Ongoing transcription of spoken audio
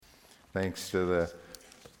Thanks to the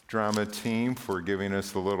drama team for giving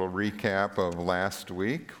us a little recap of last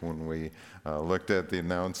week when we looked at the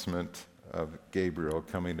announcement of Gabriel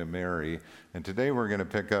coming to Mary. And today we're going to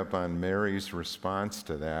pick up on Mary's response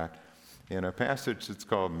to that in a passage that's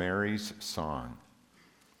called Mary's Song.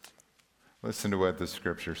 Listen to what the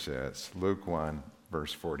scripture says, Luke 1,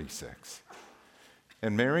 verse 46.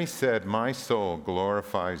 And Mary said, "My soul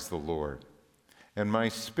glorifies the Lord, and my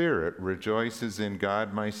spirit rejoices in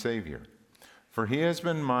God my Savior, for he has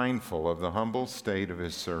been mindful of the humble state of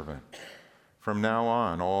his servant. From now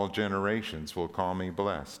on, all generations will call me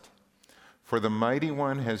blessed. For the Mighty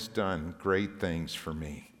One has done great things for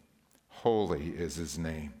me. Holy is his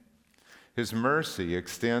name. His mercy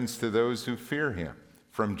extends to those who fear him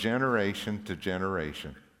from generation to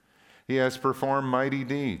generation. He has performed mighty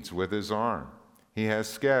deeds with his arm. He has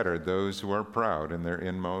scattered those who are proud in their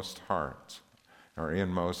inmost hearts, or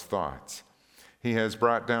inmost thoughts. He has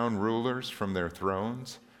brought down rulers from their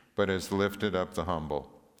thrones, but has lifted up the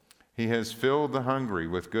humble. He has filled the hungry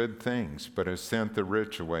with good things, but has sent the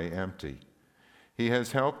rich away empty. He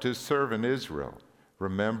has helped his servant Israel,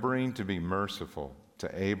 remembering to be merciful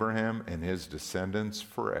to Abraham and his descendants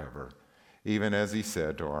forever, even as he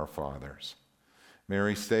said to our fathers."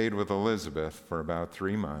 Mary stayed with Elizabeth for about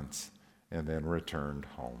 3 months and then returned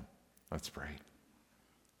home. Let's pray.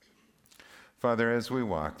 Father, as we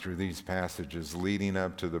walk through these passages leading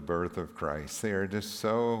up to the birth of Christ, they are just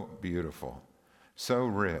so beautiful, so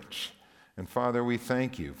rich. And Father, we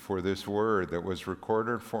thank you for this word that was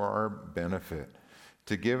recorded for our benefit,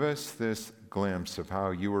 to give us this glimpse of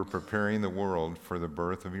how you were preparing the world for the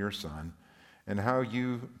birth of your Son, and how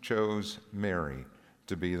you chose Mary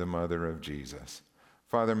to be the mother of Jesus.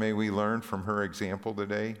 Father, may we learn from her example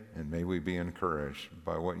today, and may we be encouraged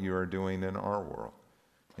by what you are doing in our world.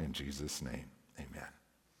 In Jesus' name,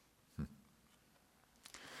 amen.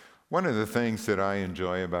 One of the things that I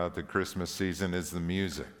enjoy about the Christmas season is the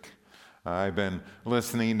music. I've been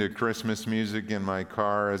listening to Christmas music in my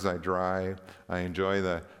car as I drive. I enjoy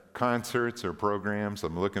the concerts or programs.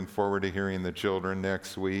 I'm looking forward to hearing the children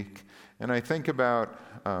next week. And I think about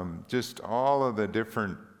just all of the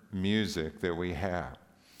different music that we have.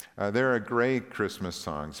 There are great Christmas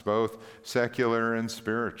songs, both secular and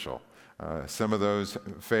spiritual. Some of those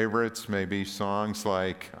favorites may be songs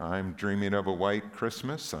like "I'm Dreaming of a White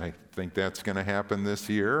Christmas." I think that's going to happen this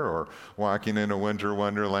year, or "Walking in a Winter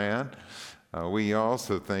Wonderland." We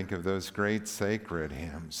also think of those great sacred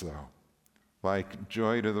hymns, though, like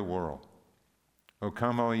 "Joy to the World," "O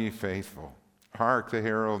Come All Ye Faithful," "Hark the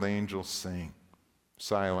Herald Angels Sing,"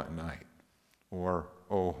 "Silent Night," or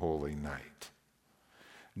 "O Holy Night."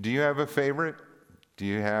 Do you have a favorite? Do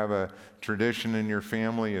you have a tradition in your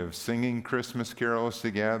family of singing Christmas carols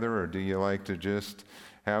together, or do you like to just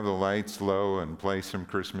have the lights low and play some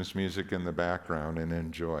Christmas music in the background and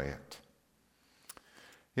enjoy it?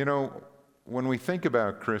 You know, when we think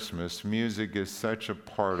about Christmas, music is such a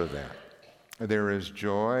part of that. There is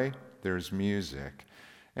joy, there's music.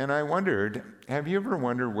 And I wondered, have you ever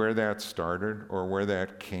wondered where that started or where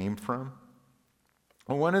that came from?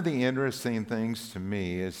 Well, one of the interesting things to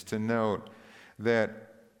me is to note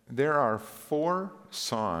that there are 4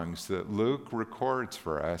 songs that Luke records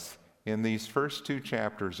for us in these first 2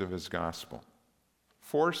 chapters of his gospel.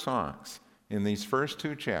 4 songs in these first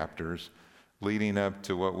 2 chapters leading up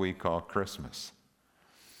to what we call Christmas.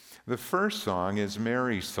 The first song is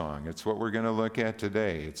Mary's song. It's what we're going to look at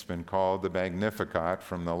today. It's been called the Magnificat,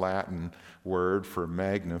 from the Latin word for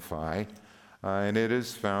magnify, and it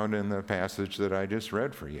is found in the passage that I just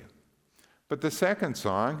read for you. But the second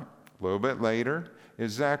song, a little bit later,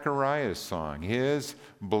 is Zechariah's song, his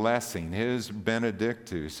blessing, his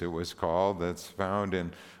Benedictus, it was called, that's found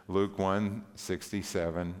in Luke 1,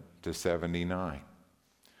 67 to 79.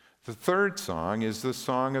 The third song is the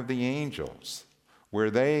song of the angels, where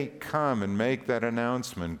they come and make that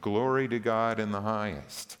announcement, "Glory to God in the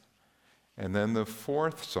highest." And then the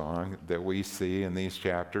fourth song that we see in these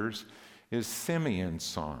chapters is Simeon's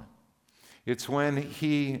song. It's when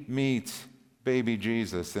he meets baby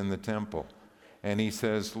Jesus in the temple, and he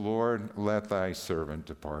says, "Lord, let thy servant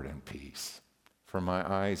depart in peace, for my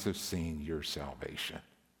eyes have seen your salvation."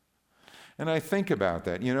 And I think about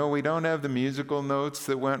that. You know, we don't have the musical notes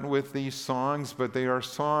that went with these songs, but they are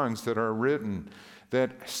songs that are written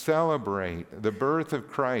that celebrate the birth of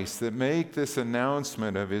Christ, that make this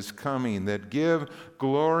announcement of his coming, that give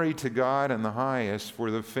glory to God in the highest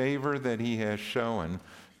for the favor that he has shown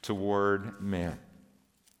toward men.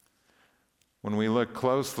 When we look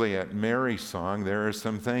closely at Mary's song, there are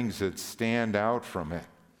some things that stand out from it.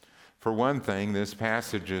 For one thing, this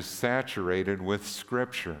passage is saturated with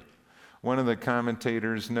Scripture. One of the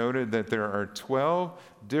commentators noted that there are 12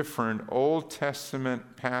 different Old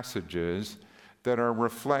Testament passages that are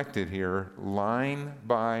reflected here line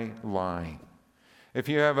by line. If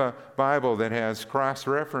you have a Bible that has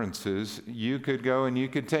cross-references, you could go and you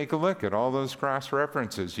could take a look at all those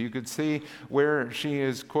cross-references. You could see where she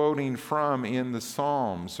is quoting from in the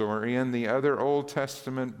Psalms or in the other Old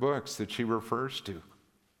Testament books that she refers to.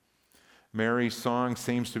 Mary's song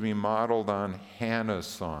seems to be modeled on Hannah's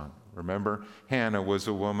song. Remember, Hannah was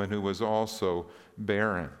a woman who was also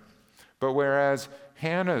barren. But whereas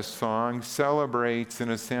Hannah's song celebrates, in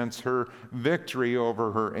a sense, her victory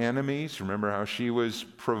over her enemies. Remember how she was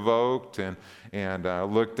provoked and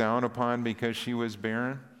looked down upon because she was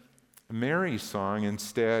barren? Mary's song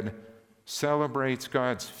instead celebrates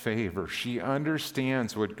God's favor. She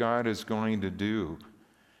understands what God is going to do,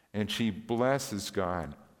 and she blesses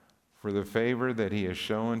God for the favor that he has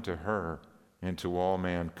shown to her and to all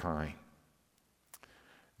mankind.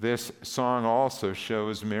 This song also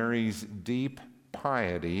shows Mary's deep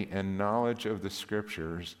piety and knowledge of the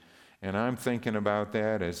Scriptures. And I'm thinking about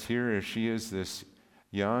that as she is this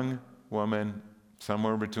young woman,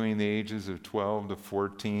 somewhere between the ages of 12 to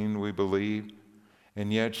 14, we believe.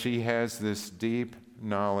 And yet she has this deep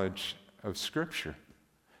knowledge of Scripture.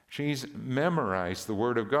 She's memorized the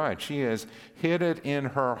Word of God. She has hid it in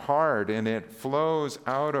her heart, and it flows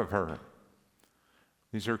out of her.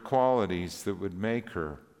 These are qualities that would make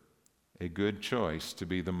her a good choice to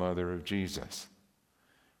be the mother of Jesus.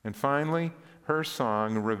 And finally, her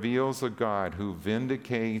song reveals a God who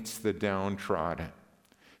vindicates the downtrodden.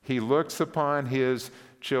 He looks upon his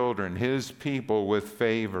children, his people, with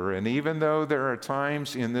favor. And even though there are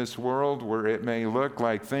times in this world where it may look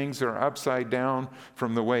like things are upside down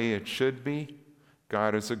from the way it should be,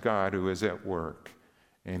 God is a God who is at work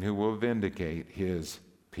and who will vindicate his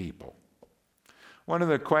people. One of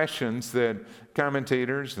the questions that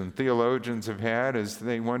commentators and theologians have had is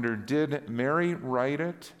they wonder, did Mary write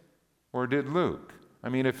it or did Luke? I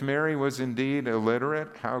mean, if Mary was indeed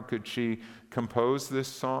illiterate, how could she compose this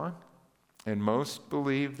song? And most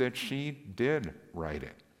believe that she did write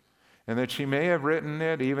it, and that she may have written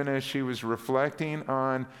it even as she was reflecting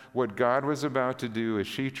on what God was about to do as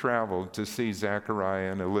she traveled to see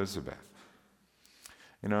Zechariah and Elizabeth.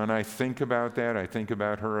 And I think about that. I think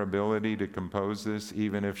about her ability to compose this,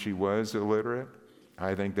 even if she was illiterate.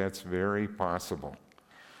 I think that's very possible.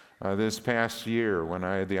 This past year, when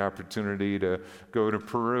I had the opportunity to go to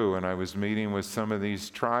Peru, and I was meeting with some of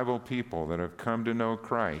these tribal people that have come to know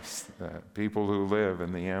Christ, people who live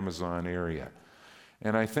in the Amazon area.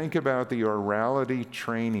 And I think about the orality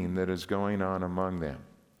training that is going on among them.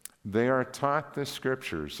 They are taught the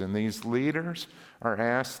Scriptures, and these leaders are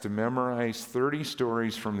asked to memorize 30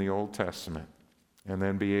 stories from the Old Testament and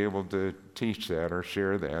then be able to teach that or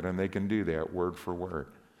share that, and they can do that word for word.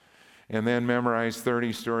 And then memorize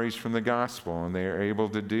 30 stories from the Gospel, and they are able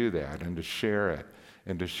to do that and to share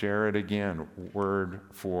it again, word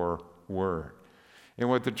for word. And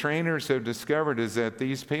what the trainers have discovered is that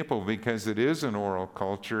these people, because it is an oral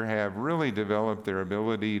culture, have really developed their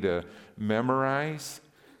ability to memorize,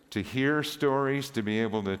 to hear stories, to be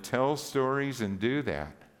able to tell stories and do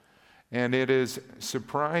that. And it is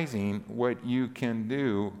surprising what you can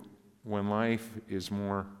do when life is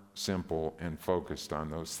more simple and focused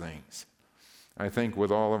on those things. I think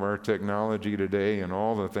with all of our technology today and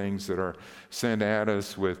all the things that are sent at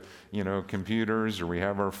us with, computers, or we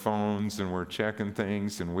have our phones and we're checking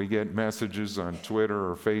things and we get messages on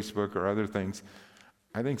Twitter or Facebook or other things,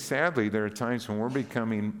 I think sadly there are times when we're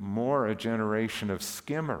becoming more a generation of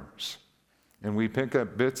skimmers and we pick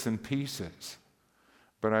up bits and pieces.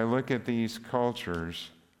 But I look at these cultures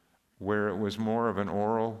where it was more of an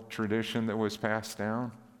oral tradition that was passed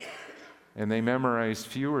down, and they memorize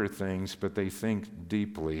fewer things, but they think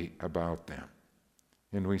deeply about them.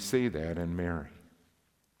 And we see that in Mary.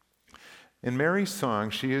 In Mary's song,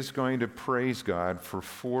 she is going to praise God for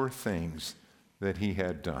 4 things that he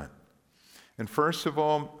had done. And first of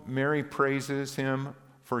all, Mary praises him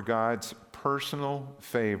for God's personal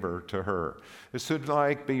favor to her. This would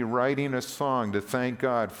like be writing a song to thank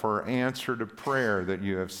God for answer to prayer that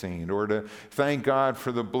you have seen, or to thank God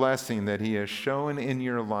for the blessing that he has shown in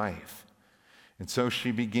your life. And so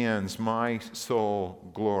she begins, "My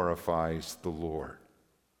soul glorifies the Lord."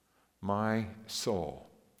 My soul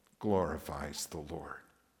glorifies the Lord.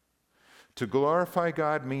 To glorify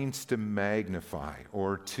God means to magnify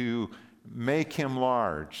or to make him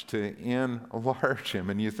large, to enlarge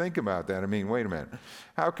him. And you think about that, wait a minute.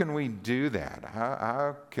 How can we do that?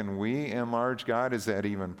 How can we enlarge God? Is that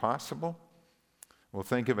even possible? Well,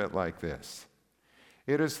 think of it like this.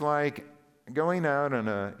 It is like going out on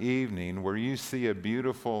an evening where you see a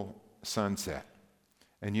beautiful sunset,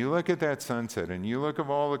 and you look at that sunset and you look at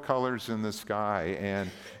all the colors in the sky, and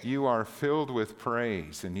you are filled with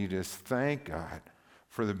praise, and you just thank God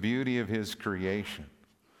for the beauty of His creation.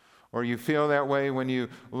 Or you feel that way when you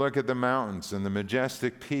look at the mountains and the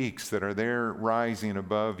majestic peaks that are there rising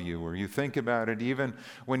above you. Or you think about it even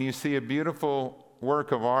when you see a beautiful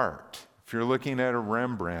work of art. If you're looking at a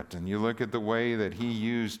Rembrandt and you look at the way that he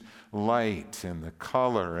used light and the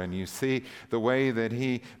color, and you see the way that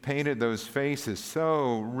he painted those faces,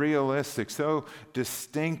 so realistic, so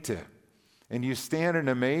distinctive. And you stand in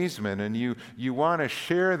amazement, and you want to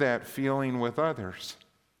share that feeling with others.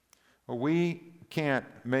 Well, we can't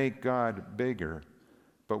make God bigger,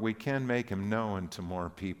 but we can make Him known to more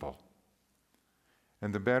people.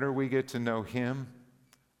 And the better we get to know Him,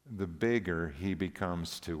 the bigger He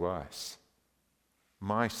becomes to us.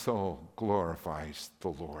 My soul glorifies the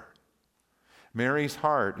Lord. Mary's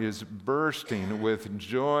heart is bursting with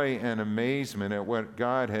joy and amazement at what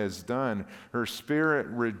God has done. Her spirit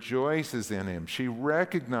rejoices in Him. She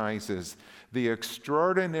recognizes the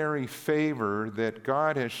extraordinary favor that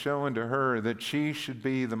God has shown to her, that she should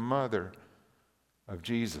be the mother of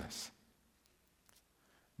Jesus.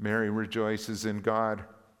 Mary rejoices in God,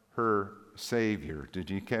 her Savior. Did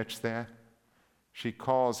you catch that? She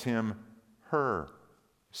calls Him her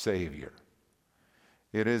Savior.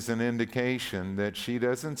 It is an indication that she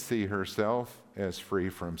doesn't see herself as free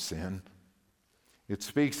from sin. It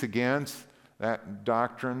speaks against that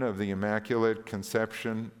doctrine of the Immaculate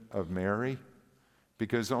Conception of Mary,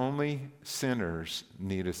 because only sinners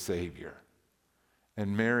need a Savior.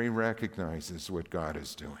 And Mary recognizes what God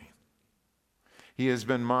is doing. He has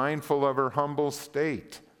been mindful of her humble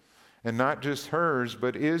state, and not just hers,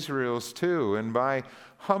 but Israel's too. And by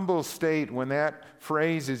humble state, when that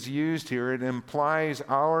phrase is used here, it implies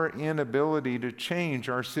our inability to change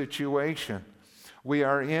our situation. We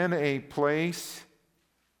are in a place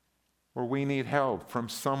where we need help from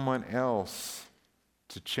someone else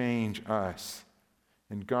to change us.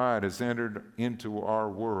 And God has entered into our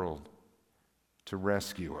world to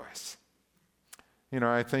rescue us.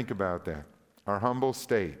 I think about that. Our humble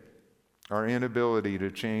state, our inability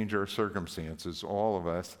to change our circumstances. All of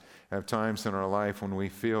us have times in our life when we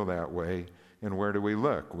feel that way. And where do we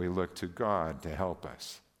look? We look to God to help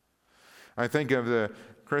us. I think of the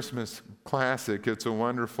Christmas classic, It's a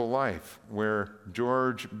Wonderful Life, where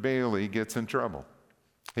George Bailey gets in trouble.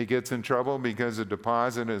 He gets in trouble because a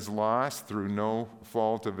deposit is lost through no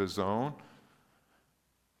fault of his own,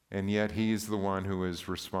 and yet he's the one who is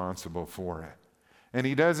responsible for it. And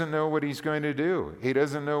he doesn't know what he's going to do. He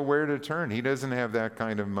doesn't know where to turn. He doesn't have that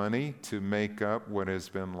kind of money to make up what has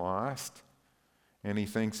been lost, and he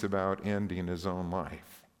thinks about ending his own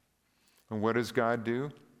life. And what does God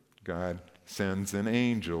do? God sends an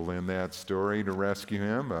angel in that story to rescue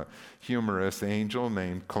him, a humorous angel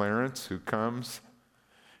named Clarence, who comes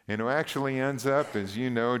and who actually ends up, as you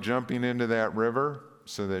know, jumping into that river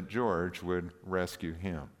so that George would rescue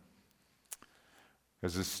him.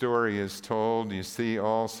 As the story is told, you see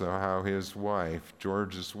also how his wife,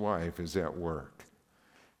 George's wife, is at work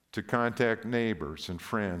to contact neighbors and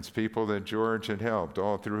friends, people that George had helped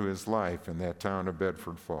all through his life in that town of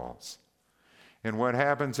Bedford Falls. And what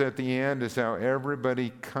happens at the end is how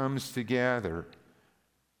everybody comes together,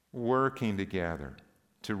 working together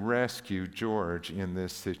to rescue George in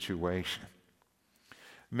this situation.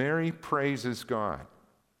 Mary praises God,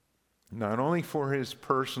 not only for His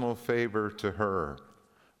personal favor to her,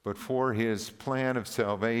 but for His plan of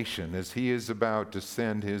salvation as He is about to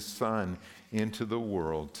send His Son into the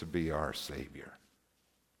world to be our Savior.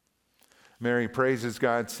 Mary praises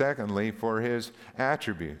God, secondly, for His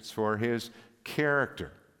attributes, for His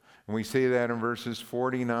character. And we see that in verses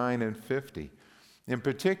 49 and 50. In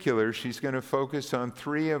particular, she's going to focus on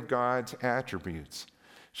three of God's attributes.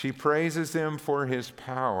 She praises Him for His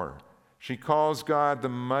power. She calls God the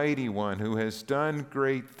mighty one who has done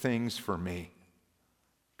great things for me.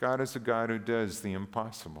 God is a God who does the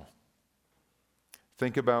impossible.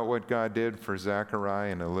 Think about what God did for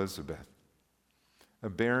Zechariah and Elizabeth. A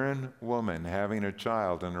barren woman having a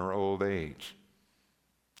child in her old age.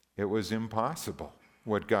 It was impossible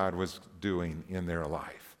what God was doing in their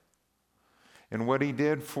life. And what He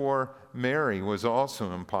did for Mary was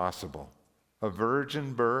also impossible. A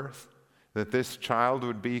virgin birth, that this child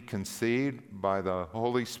would be conceived by the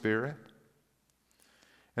Holy Spirit.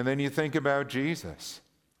 And then you think about Jesus,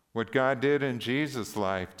 what God did in Jesus'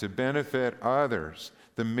 life to benefit others.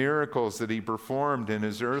 The miracles that He performed in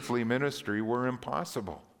His earthly ministry were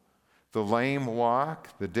impossible. The lame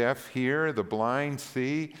walk, the deaf hear, the blind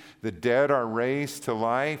see, the dead are raised to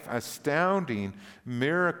life. Astounding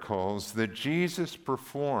miracles that Jesus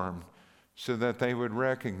performed so that they would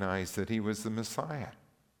recognize that he was the Messiah.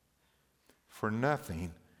 For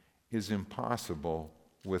nothing is impossible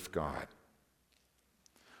with God.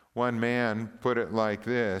 One man put it like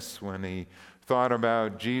this when he thought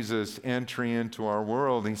about Jesus' entry into our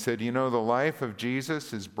world. He said, the life of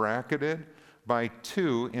Jesus is bracketed by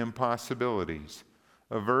two impossibilities: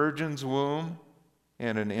 a virgin's womb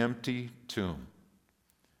and an empty tomb.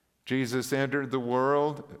 Jesus entered the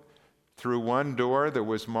world through one door that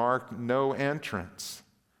was marked no entrance,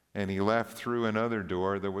 and he left through another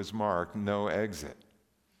door that was marked no exit.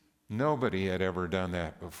 Nobody had ever done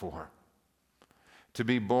that before. To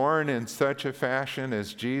be born in such a fashion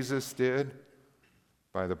as Jesus did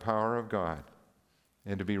by the power of God,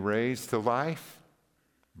 and to be raised to life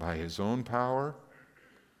by his own power,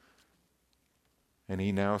 and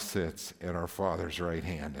he now sits at our Father's right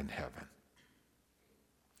hand in heaven.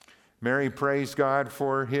 Mary praised God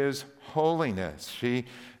for his holiness. She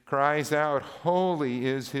cries out, "Holy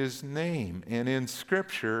is his name." And in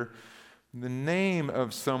Scripture, the name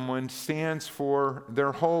of someone stands for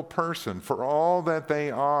their whole person, for all that they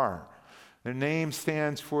are. Their name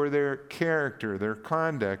stands for their character, their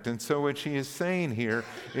conduct. And so what she is saying here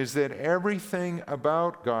is that everything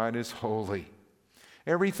about God is holy.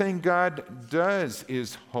 Everything God does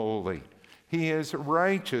is holy. He is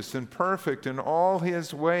righteous and perfect in all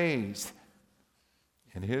his ways.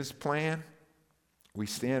 In his plan, we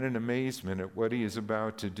stand in amazement at what he is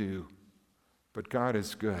about to do. But God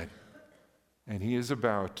is good, and he is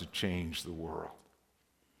about to change the world.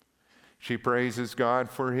 She praises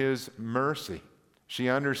God for his mercy. She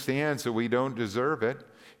understands that we don't deserve it.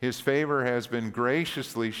 His favor has been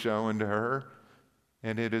graciously shown to her,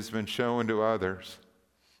 and it has been shown to others.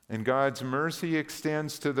 And God's mercy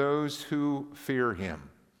extends to those who fear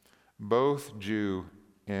him, both Jew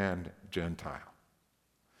and Gentile.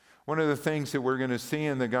 One of the things that we're going to see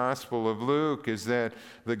in the Gospel of Luke is that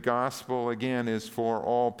the gospel, again, is for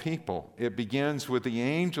all people. It begins with the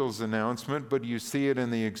angel's announcement, but you see it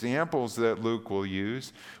in the examples that Luke will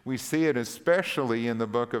use. We see it especially in the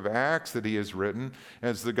book of Acts that he has written,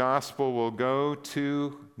 as the gospel will go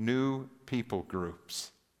to new people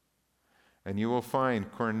groups. And you will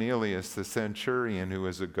find Cornelius the centurion, who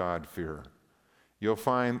is a God-fearer. You'll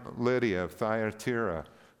find Lydia of Thyatira,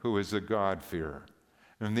 who is a God-fearer.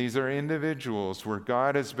 And these are individuals where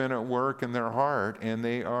God has been at work in their heart, and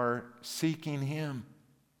they are seeking him.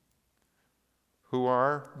 Who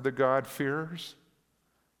are the God-fearers?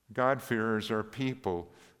 God-fearers are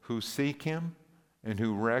people who seek him and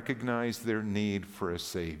who recognize their need for a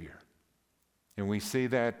Savior. And we see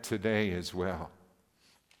that today as well.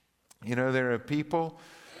 There are people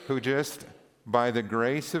who just, by the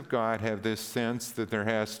grace of God, have this sense that there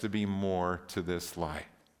has to be more to this life.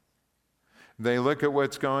 They look at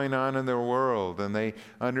what's going on in their world, and they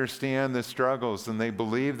understand the struggles, and they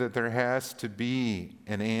believe that there has to be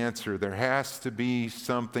an answer. There has to be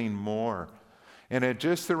something more. And at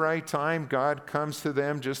just the right time, God comes to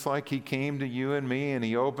them just like he came to you and me, and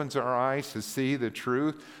he opens our eyes to see the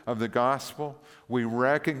truth of the gospel. We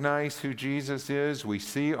recognize who Jesus is. We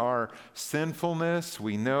see our sinfulness.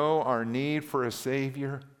 We know our need for a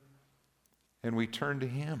Savior, and we turn to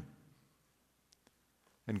him.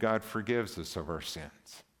 And God forgives us of our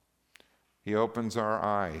sins. He opens our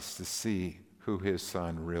eyes to see who his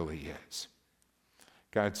Son really is.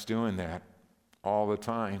 God's doing that all the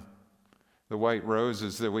time. The white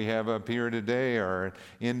roses that we have up here today are an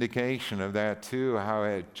indication of that too, how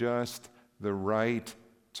at just the right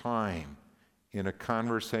time, in a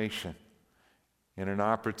conversation, in an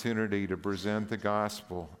opportunity to present the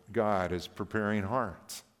gospel, God is preparing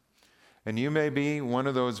hearts. And you may be one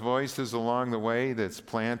of those voices along the way that's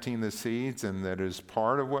planting the seeds and that is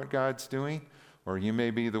part of what God's doing, or you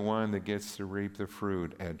may be the one that gets to reap the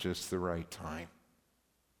fruit at just the right time.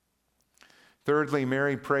 Thirdly,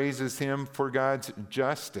 Mary praises him for God's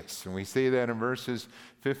justice, and we see that in verses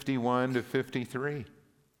 51 to 53.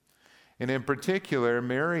 And in particular,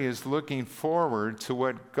 Mary is looking forward to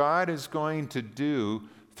what God is going to do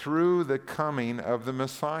through the coming of the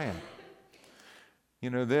Messiah.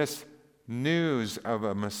 This news of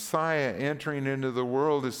a Messiah entering into the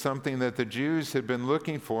world is something that the Jews had been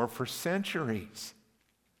looking for centuries.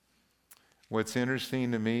 What's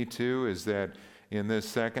interesting to me, too, is that in this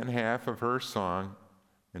second half of her song,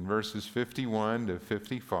 in verses 51 to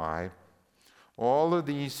 55, all of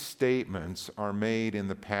these statements are made in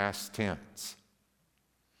the past tense.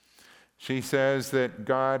 She says that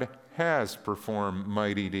God has performed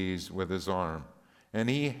mighty deeds with his arm, and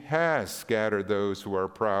he has scattered those who are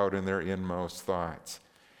proud in their inmost thoughts.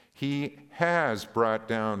 He has brought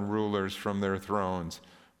down rulers from their thrones,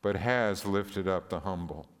 but has lifted up the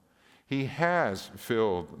humble. He has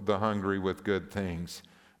filled the hungry with good things,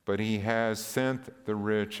 but he has sent the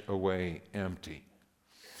rich away empty.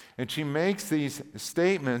 And she makes these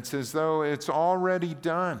statements as though it's already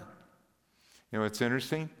done. You know, it's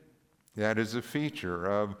interesting. That is a feature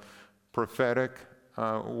of prophetic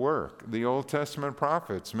work. The Old Testament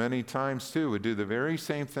prophets, many times too, would do the very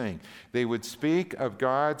same thing. They would speak of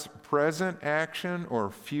God's present action or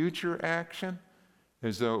future action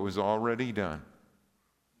as though it was already done.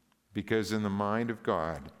 Because in the mind of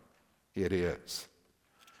God, it is.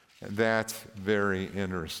 And that's very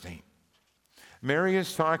interesting. Mary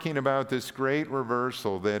is talking about this great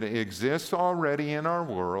reversal that exists already in our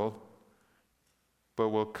world, but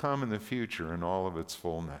will come in the future in all of its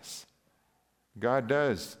fullness. God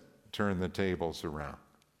does turn the tables around.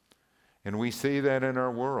 And we see that in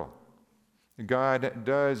our world. God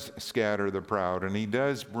does scatter the proud, and he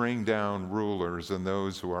does bring down rulers and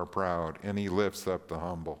those who are proud, and he lifts up the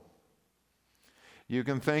humble. You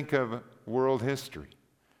can think of world history,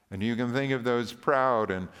 and you can think of those proud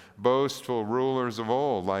and boastful rulers of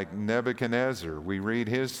old, like Nebuchadnezzar. We read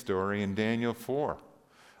his story in Daniel 4.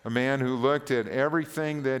 A man who looked at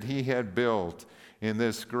everything that he had built in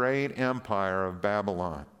this great empire of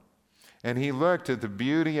Babylon. And he looked at the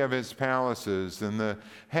beauty of his palaces and the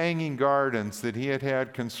hanging gardens that he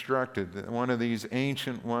had constructed, one of these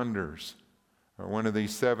ancient wonders, or one of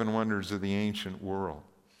these 7 wonders of the ancient world.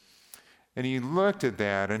 And he looked at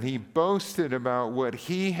that and he boasted about what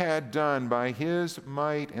he had done by his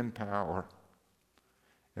might and power.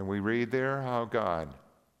 And we read there how God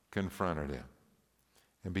confronted him.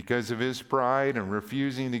 And because of his pride and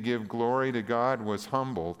refusing to give glory to God, was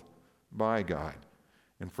humbled by God.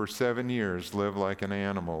 And for 7 years lived like an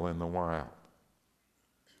animal in the wild.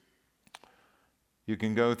 You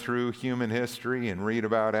can go through human history and read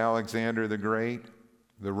about Alexander the Great,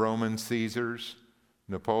 the Roman Caesars,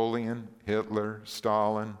 Napoleon, Hitler,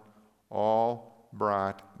 Stalin, all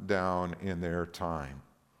brought down in their time.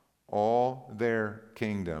 All their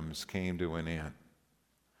kingdoms came to an end.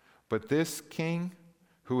 But this king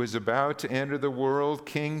who is about to enter the world,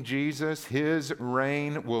 King Jesus, his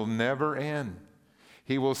reign will never end.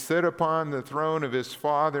 He will sit upon the throne of his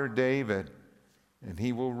father David, and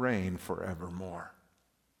he will reign forevermore.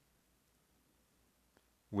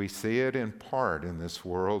 We see it in part in this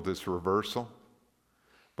world, this reversal,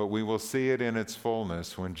 but we will see it in its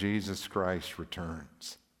fullness when Jesus Christ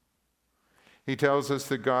returns. He tells us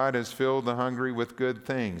that God has filled the hungry with good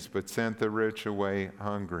things, but sent the rich away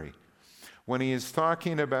hungry. When he is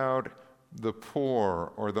talking about the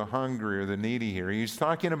poor or the hungry or the needy here, he's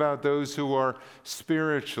talking about those who are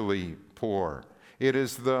spiritually poor. It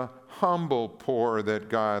is the humble poor that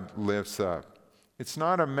God lifts up. It's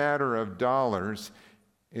not a matter of dollars,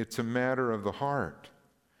 it's a matter of the heart.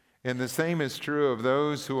 And the same is true of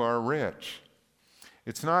those who are rich.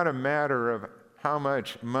 It's not a matter of how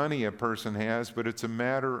much money a person has, but it's a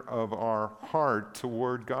matter of our heart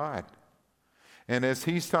toward God. And as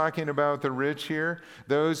he's talking about the rich here,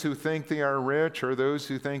 those who think they are rich or those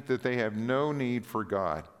who think that they have no need for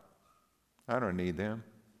God. I don't need them.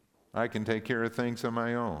 I can take care of things on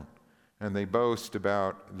my own. And they boast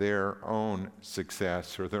about their own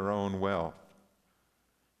success or their own wealth.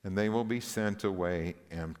 And they will be sent away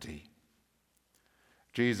empty.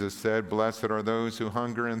 Jesus said, "Blessed are those who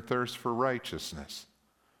hunger and thirst for righteousness,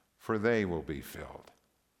 for they will be filled."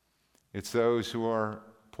 It's those who are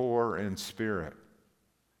poor in spirit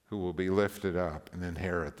who will be lifted up and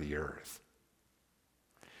inherit the earth.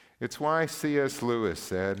 It's why C.S. Lewis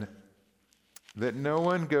said that no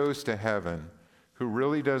one goes to heaven who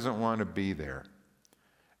really doesn't want to be there,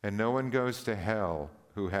 and no one goes to hell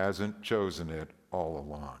who hasn't chosen it all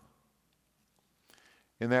along.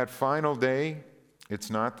 In that final day, it's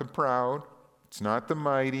not the proud, it's not the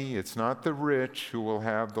mighty, it's not the rich who will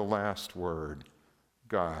have the last word.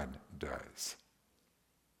 God does.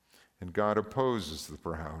 And God opposes the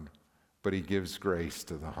proud, but he gives grace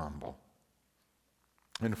to the humble.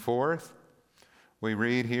 And fourth, we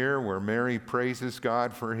read here where Mary praises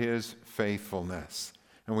God for his faithfulness.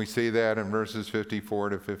 And we see that in verses 54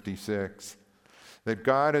 to 56. That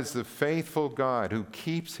God is the faithful God who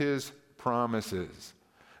keeps his promises.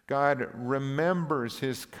 God remembers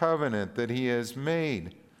his covenant that he has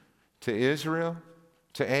made to Israel,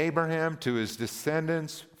 to Abraham, to his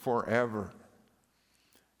descendants forever.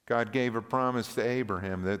 God gave a promise to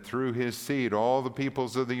Abraham that through his seed all the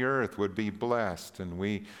peoples of the earth would be blessed. And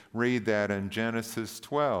we read that in Genesis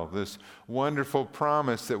 12, this wonderful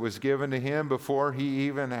promise that was given to him before he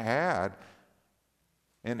even had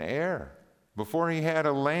an heir. Before he had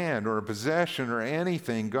a land or a possession or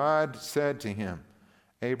anything, God said to him,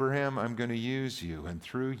 Abraham, I'm going to use you, and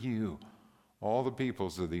through you, all the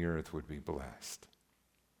peoples of the earth would be blessed.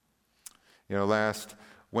 Last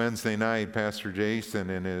Wednesday night, Pastor Jason,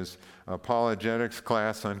 in his apologetics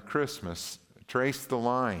class on Christmas, traced the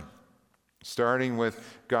line, starting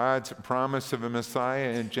with God's promise of a Messiah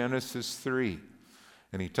in Genesis 3.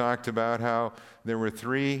 And he talked about how there were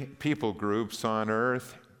three people groups on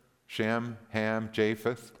earth, Shem, Ham,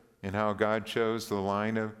 Japheth, and how God chose the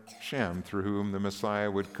line of Shem through whom the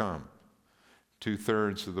Messiah would come.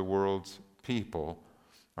 2/3 of the world's people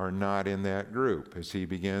are not in that group as he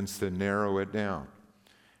begins to narrow it down.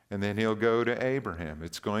 And then he'll go to Abraham.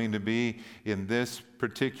 It's going to be in this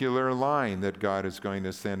particular line that God is going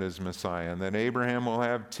to send his Messiah. And then Abraham will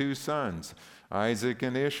have two sons, Isaac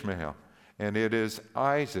and Ishmael. And it is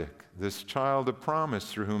Isaac, this child of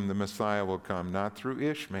promise, through whom the Messiah will come, not through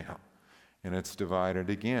Ishmael. And it's divided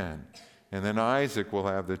again. And then Isaac will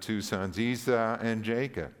have the two sons, Esau and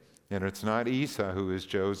Jacob. And it's not Esau who is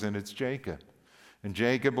chosen, it's Jacob. And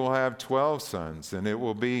Jacob will have 12 sons, and it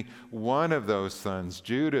will be one of those sons,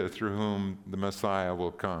 Judah, through whom the Messiah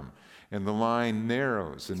will come. And the line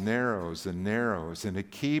narrows and narrows and narrows, and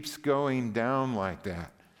it keeps going down like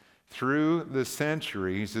that through the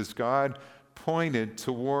centuries as God pointed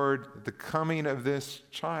toward the coming of this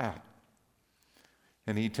child.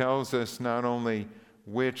 And he tells us not only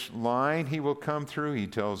which line he will come through, he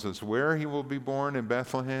tells us where he will be born in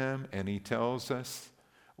Bethlehem, and he tells us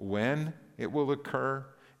when it will occur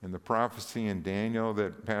in the prophecy in Daniel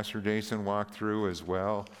that Pastor Jason walked through as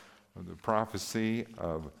well, the prophecy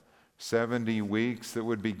of 70 weeks that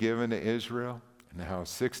would be given to Israel, and how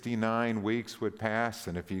 69 weeks would pass.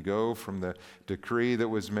 And if you go from the decree that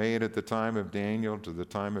was made at the time of Daniel to the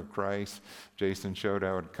time of Christ, Jason showed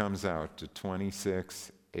how it comes out to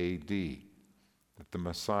 26 A.D., that the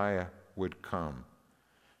Messiah would come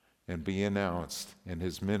and be announced, and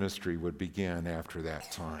his ministry would begin after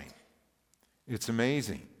that time. It's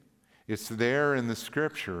amazing. It's there in the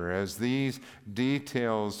scripture as these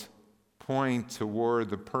details point toward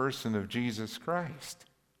the person of Jesus Christ.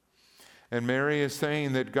 And Mary is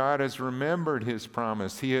saying that God has remembered his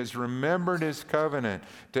promise. He has remembered his covenant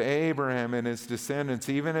to Abraham and his descendants,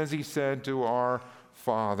 even as he said to our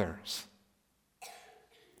fathers.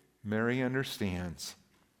 Mary understands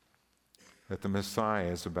that the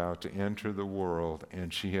Messiah is about to enter the world,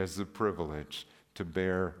 and she has the privilege to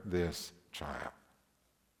bear this child.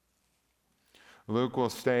 Luke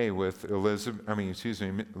tells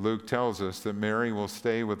us that Mary will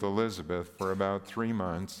stay with Elizabeth for about 3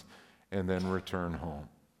 months and then return home.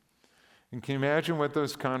 And can you imagine what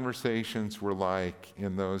those conversations were like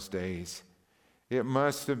in those days? It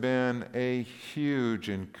must have been a huge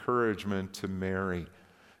encouragement to Mary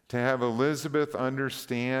to have Elizabeth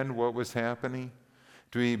understand what was happening,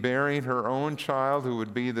 to be bearing her own child who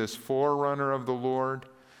would be this forerunner of the Lord.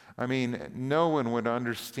 I mean, no one would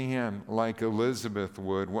understand like Elizabeth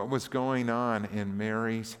would what was going on in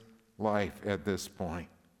Mary's life at this point.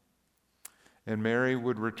 And Mary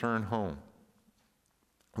would return home.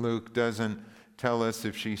 Luke doesn't tell us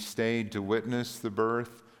if she stayed to witness the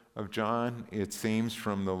birth of John. It seems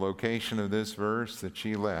from the location of this verse that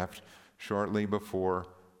she left shortly before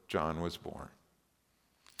John was born.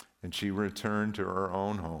 And she returned to her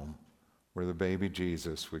own home where the baby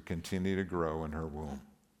Jesus would continue to grow in her womb.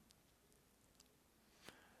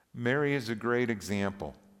 Mary is a great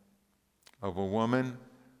example of a woman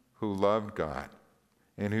who loved God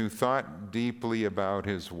and who thought deeply about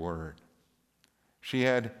his word. She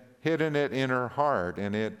had hidden it in her heart,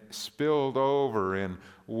 and it spilled over in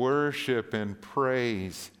worship and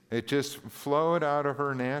praise. It just flowed out of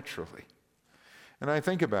her naturally. And I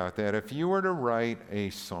think about that. If you were to write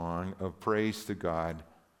a song of praise to God,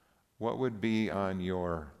 what would be on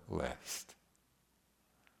your list?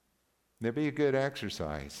 That'd be a good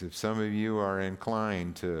exercise. If some of you are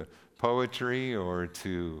inclined to poetry or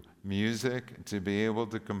to music, to be able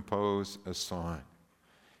to compose a song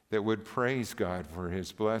that would praise God for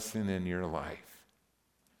his blessing in your life.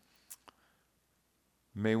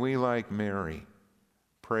 May we, like Mary,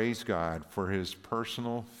 praise God for his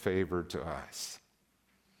personal favor to us.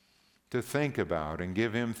 To think about and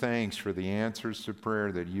give him thanks for the answers to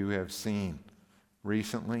prayer that you have seen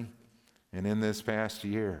recently and in this past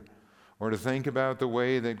year. or to think about the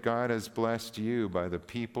way that God has blessed you by the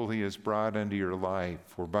people he has brought into your life,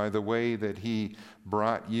 or by the way that he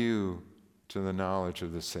brought you to the knowledge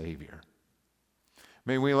of the Savior.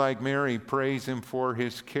 May we, like Mary, praise him for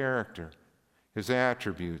his character, his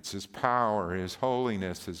attributes, his power, his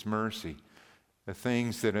holiness, his mercy, the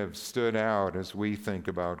things that have stood out as we think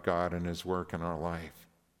about God and his work in our life.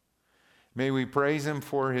 May we praise him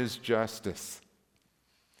for his justice,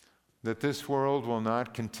 that this world will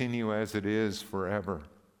not continue as it is forever,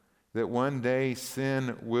 that one day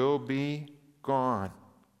sin will be gone,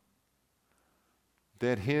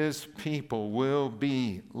 that his people will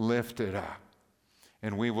be lifted up,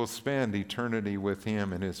 and we will spend eternity with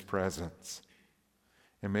him in his presence.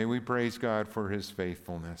 And may we praise God for his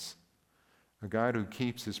faithfulness, a God who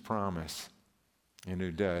keeps his promise and who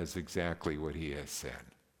does exactly what he has said.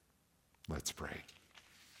 Let's pray.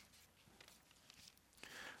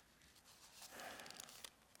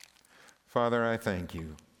 Father, I thank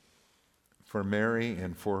you for Mary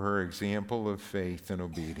and for her example of faith and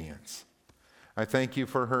obedience. I thank you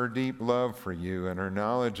for her deep love for you and her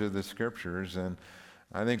knowledge of the Scriptures, and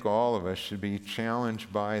I think all of us should be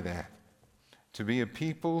challenged by that, to be a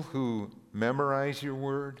people who memorize your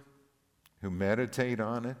word, who meditate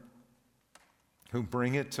on it, who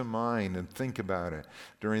bring it to mind and think about it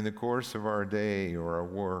during the course of our day or our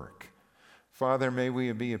work. Father, may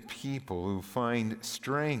we be a people who find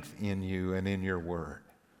strength in you and in your word.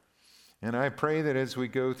 And I pray that as we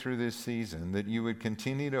go through this season, that you would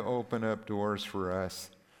continue to open up doors for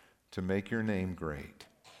us to make your name great,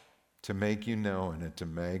 to make you known, and to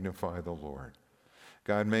magnify the Lord.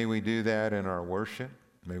 God, may we do that in our worship,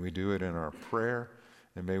 may we do it in our prayer,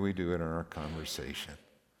 and may we do it in our conversation.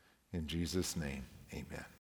 In Jesus' name, amen.